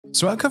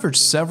So I covered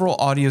several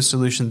audio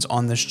solutions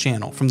on this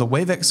channel, from the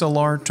Wave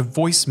XLR to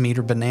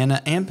VoiceMeeter,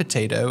 Banana, and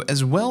Potato,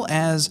 as well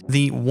as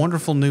the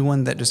wonderful new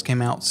one that just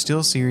came out,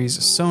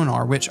 SteelSeries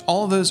Sonar, which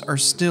all of those are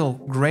still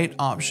great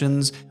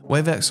options.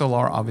 Wave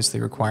XLR obviously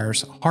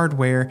requires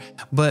hardware,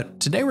 but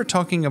today we're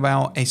talking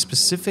about a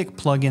specific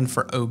plugin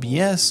for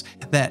OBS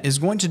that is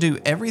going to do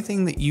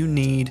everything that you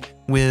need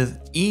with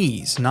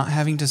ease, not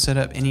having to set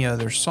up any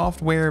other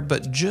software,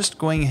 but just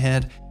going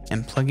ahead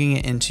and plugging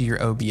it into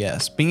your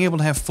OBS, being able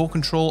to have full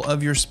control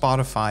of your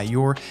Spotify,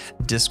 your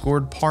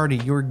Discord party,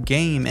 your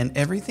game, and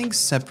everything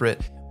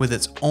separate with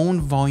its own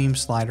volume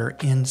slider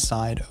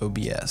inside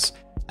OBS.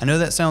 I know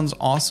that sounds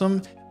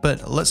awesome,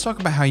 but let's talk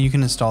about how you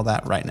can install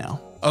that right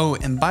now. Oh,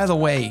 and by the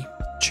way,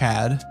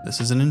 Chad,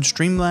 this isn't in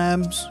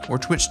Streamlabs or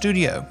Twitch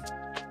Studio.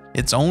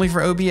 It's only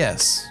for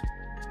OBS.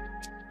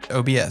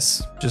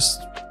 OBS,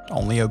 just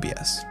only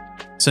OBS.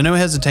 So no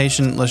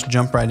hesitation, let's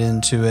jump right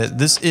into it.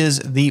 This is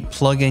the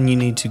plugin you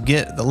need to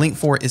get. The link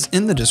for it is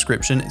in the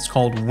description. It's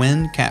called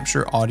Wind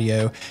Capture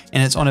Audio,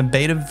 and it's on a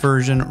beta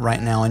version right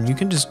now, and you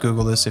can just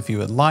Google this if you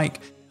would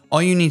like.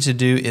 All you need to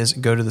do is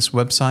go to this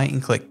website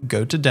and click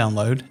Go to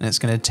Download, and it's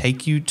going to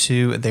take you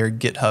to their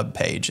GitHub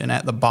page. And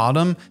at the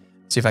bottom,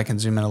 see if I can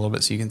zoom in a little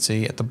bit so you can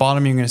see. At the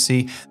bottom, you're going to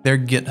see their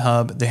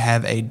GitHub. They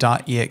have a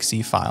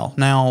 .exe file.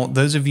 Now,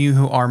 those of you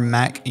who are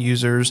Mac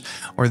users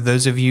or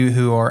those of you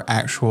who are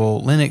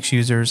actual Linux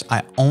users,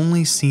 I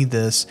only see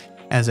this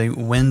as a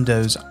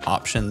Windows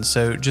option.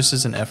 So just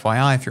as an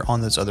FYI, if you're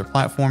on those other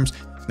platforms,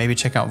 maybe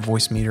check out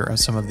VoiceMeeter and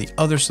some of the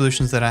other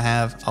solutions that I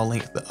have. I'll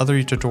link the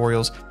other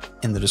tutorials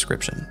in the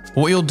description.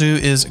 What you'll do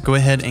is go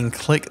ahead and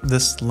click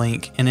this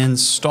link and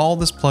install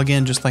this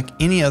plugin just like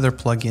any other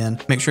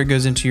plugin. Make sure it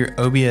goes into your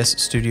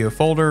OBS Studio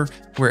folder,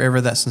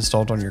 wherever that's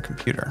installed on your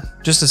computer.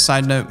 Just a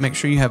side note, make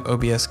sure you have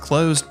OBS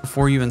closed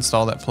before you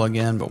install that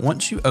plugin, but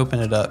once you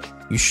open it up,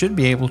 you should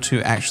be able to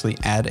actually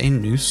add a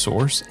new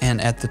source, and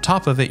at the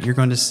top of it, you're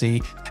going to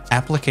see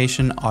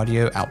Application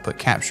Audio Output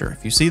Capture.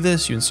 If you see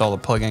this, you install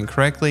the plugin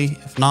correctly.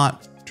 If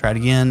not, try it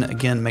again.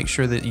 Again, make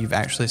sure that you've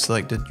actually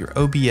selected your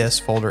OBS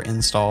folder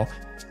install.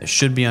 It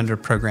should be under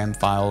Program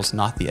Files,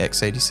 not the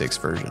x86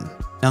 version.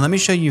 Now let me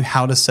show you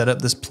how to set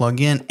up this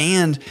plugin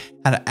and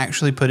how to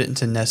actually put it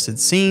into nested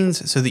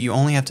scenes so that you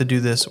only have to do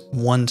this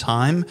one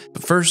time.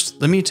 But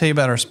first, let me tell you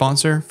about our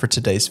sponsor for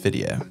today's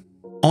video.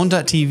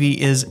 On.tv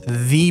is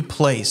the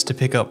place to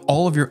pick up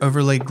all of your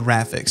overlaid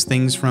graphics,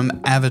 things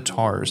from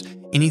avatars,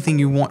 anything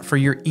you want for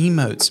your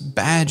emotes,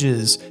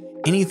 badges,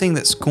 anything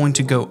that's going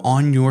to go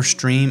on your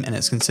stream and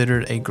it's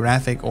considered a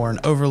graphic or an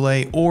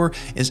overlay or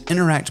is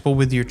interactable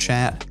with your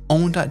chat,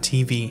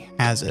 On.tv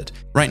has it.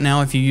 Right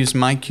now, if you use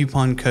my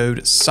coupon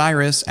code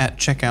Cyrus at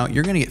checkout,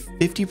 you're going to get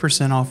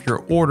 50% off your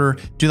order.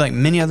 Do like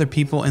many other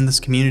people in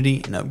this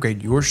community and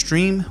upgrade your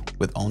stream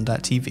with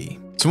On.tv.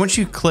 So once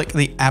you click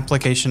the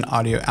Application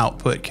Audio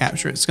Output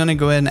Capture, it's going to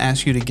go ahead and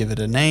ask you to give it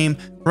a name.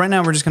 Right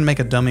now, we're just going to make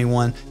a dummy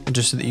one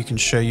just so that you can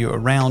show you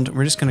around.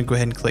 We're just going to go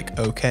ahead and click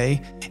OK.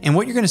 And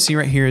what you're going to see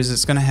right here is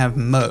it's going to have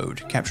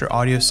mode, capture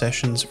audio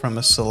sessions from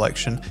a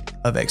selection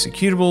of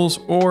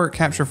executables, or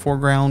capture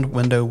foreground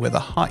window with a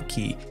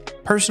hotkey.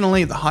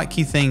 Personally, the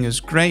hotkey thing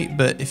is great,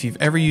 but if you've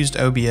ever used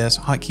OBS,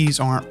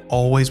 hotkeys aren't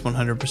always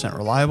 100%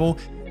 reliable.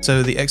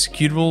 So the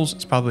executables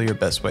is probably your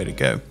best way to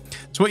go.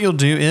 So what you'll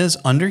do is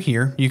under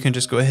here, you can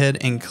just go ahead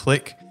and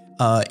click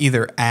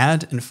either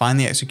add and find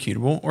the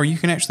executable, or you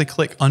can actually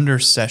click under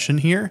session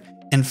here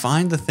and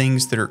find the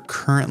things that are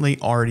currently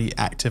already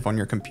active on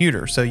your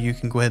computer. So you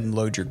can go ahead and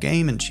load your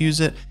game and choose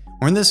it.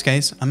 Or in this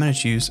case, I'm going to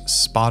choose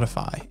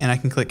Spotify and I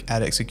can click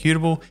add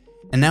executable.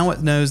 And now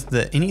it knows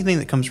that anything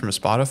that comes from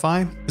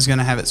Spotify is going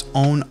to have its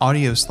own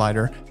audio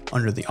slider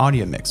under the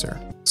audio mixer.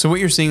 So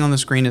what you're seeing on the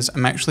screen is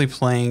I'm actually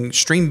playing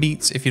Stream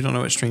Beats. If you don't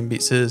know what Stream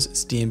Beats is,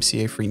 it's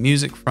DMCA free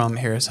music from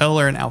Harris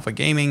Heller and Alpha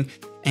Gaming.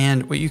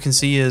 And what you can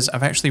see is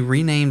I've actually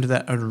renamed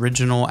that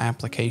original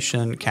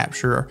application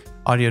capture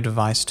audio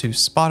device to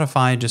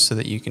Spotify just so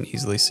that you can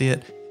easily see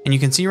it. And you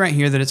can see right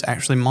here that it's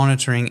actually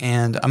monitoring,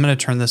 and I'm going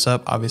to turn this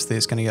up. Obviously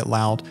it's going to get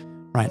loud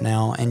right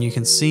now. And you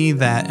can see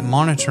that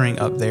monitoring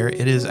up there,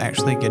 it is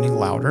actually getting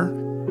louder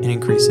and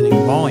increasing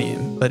in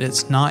volume, but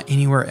it's not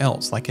anywhere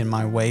else like in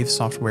my Wave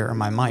software or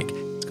my mic.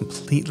 It's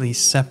completely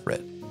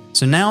separate.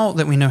 So now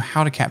that we know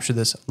how to capture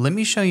this, let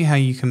me show you how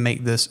you can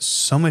make this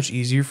so much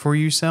easier for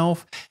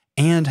yourself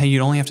and how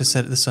you'd only have to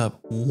set this up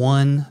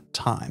one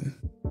time.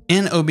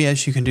 In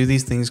OBS, you can do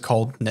these things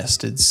called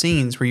nested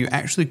scenes, where you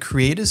actually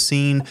create a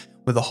scene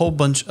with a whole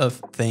bunch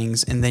of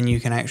things, and then you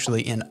can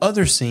actually, in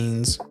other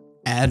scenes,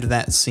 add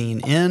that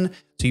scene in.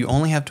 So you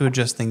only have to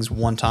adjust things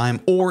one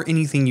time, or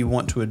anything you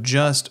want to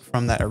adjust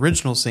from that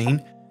original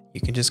scene,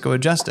 you can just go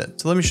adjust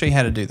it. So let me show you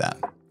how to do that.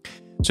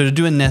 So to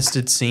do a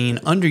nested scene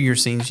under your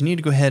scenes, you need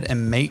to go ahead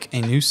and make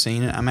a new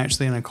scene. I'm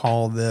actually going to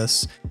call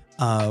this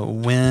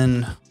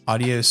When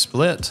Audio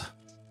Split,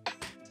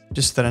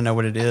 just so that I know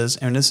what it is.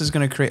 And this is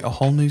going to create a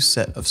whole new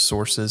set of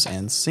sources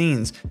and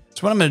scenes.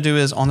 So what I'm going to do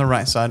is on the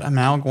right side, I'm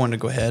now going to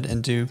go ahead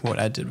and do what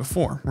I did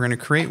before. We're going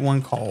to create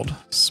one called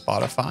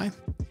Spotify.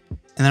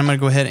 And then I'm going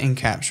to go ahead and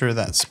capture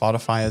that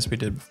Spotify as we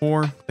did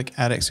before. Click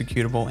add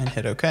executable and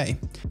hit OK.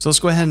 So let's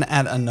go ahead and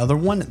add another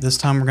one. This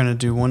time we're going to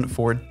do one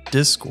for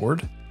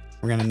Discord.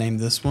 We're going to name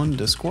this one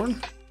Discord.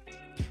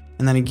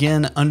 And then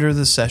again, under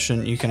the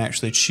session, you can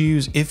actually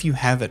choose if you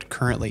have it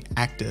currently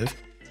active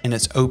and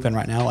it's open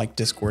right now, like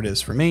Discord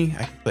is for me.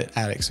 I can click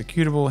add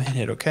executable and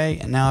hit OK.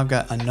 And now I've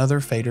got another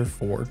fader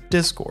for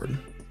Discord.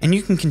 And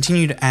you can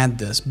continue to add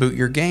this, boot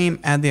your game,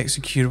 add the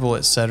executable,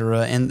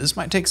 etc. And this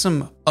might take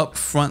some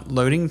upfront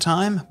loading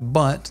time,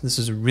 but this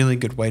is a really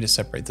good way to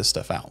separate this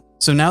stuff out.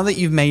 So now that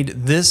you've made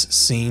this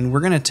scene, we're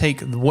gonna take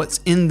what's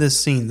in this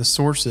scene, the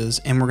sources,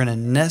 and we're gonna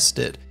nest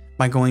it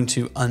by going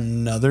to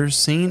another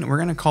scene. We're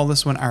gonna call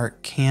this one our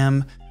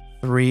cam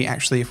 3.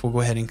 Actually, if we'll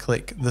go ahead and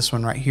click this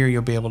one right here,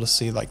 you'll be able to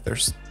see like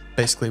there's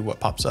basically what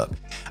pops up.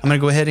 I'm going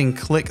to go ahead and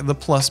click the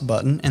plus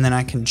button, and then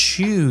I can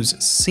choose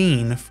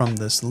scene from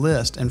this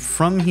list. And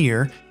from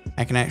here,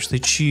 I can actually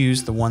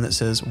choose the one that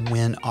says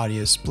when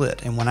audio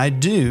split. And when I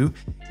do,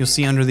 you'll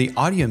see under the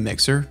audio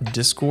mixer,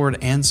 Discord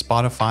and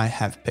Spotify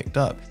have picked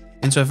up.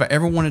 And so if I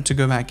ever wanted to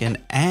go back and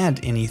add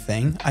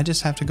anything, I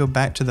just have to go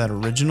back to that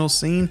original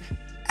scene,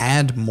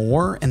 add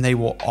more, and they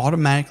will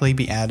automatically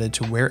be added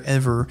to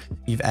wherever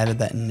you've added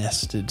that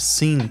nested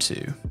scene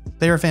to.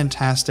 They are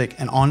fantastic,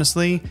 and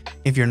honestly,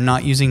 if you're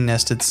not using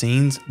nested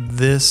scenes,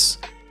 this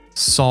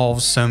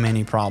solves so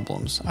many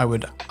problems. I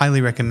would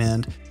highly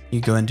recommend you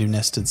go and do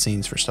nested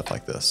scenes for stuff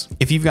like this.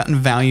 If you've gotten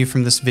value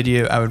from this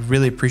video, I would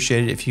really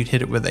appreciate it if you'd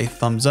hit it with a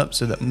thumbs up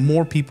so that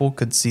more people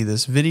could see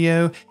this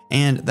video,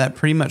 and that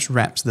pretty much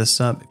wraps this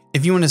up.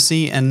 If you want to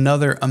see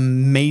another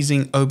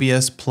amazing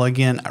OBS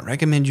plugin, I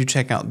recommend you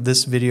check out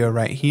this video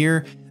right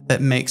here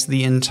that makes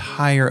the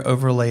entire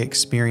overlay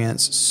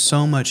experience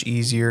so much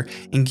easier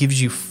and gives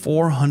you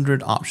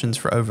 400 options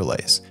for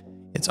overlays.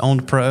 It's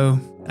owned pro,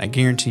 and I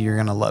guarantee you're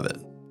going to love it.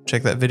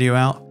 Check that video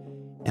out,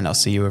 and I'll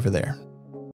see you over there.